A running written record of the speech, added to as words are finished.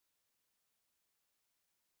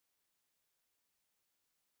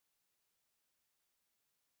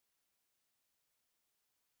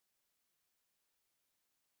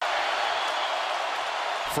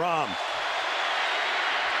From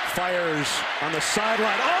fires on the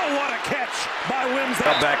sideline. Oh, what a catch by Wims.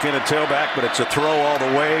 Back in a tailback, but it's a throw all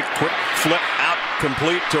the way. Quick flip out,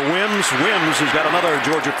 complete to Wims. Wims has got another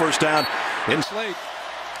Georgia first down. In Slate.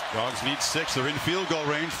 Dogs need 6. They're in field goal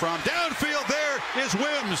range from downfield. There is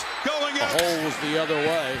Wims going up. The hole was the other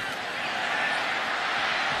way.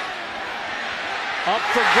 Up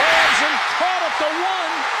for grabs and caught at the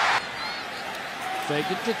 1.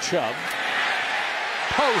 Fake it to Chubb.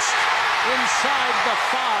 Post inside the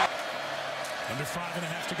 5. Under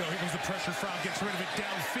 5.5 to go. Here comes the pressure. Fromm gets rid of it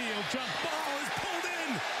downfield. Jump ball is pulled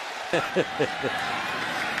in.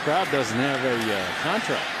 Crowd doesn't have a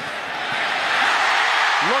contract.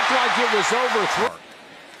 Looked like it was overthrown.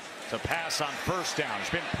 To pass on first down.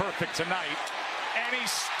 It's been perfect tonight, and he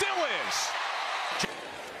still is.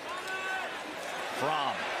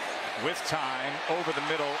 Fromm with time over the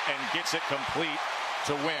middle and gets it complete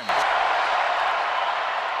to Wims.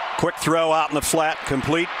 Quick throw out in the flat,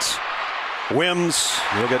 complete. Wims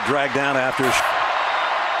will get dragged down after.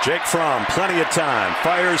 Jake Fromm, plenty of time.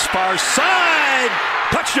 Fires far side.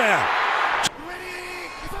 Touchdown.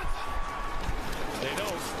 They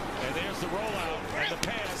don't. And there's the rollout and the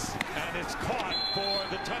pass, and it's caught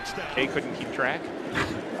for the touchdown. They couldn't keep track.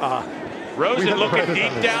 Rosen looking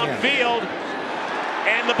deep downfield,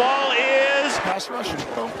 and the ball is pass rush.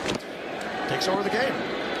 Takes over the game.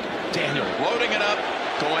 Daniel loading it up,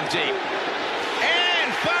 going deep.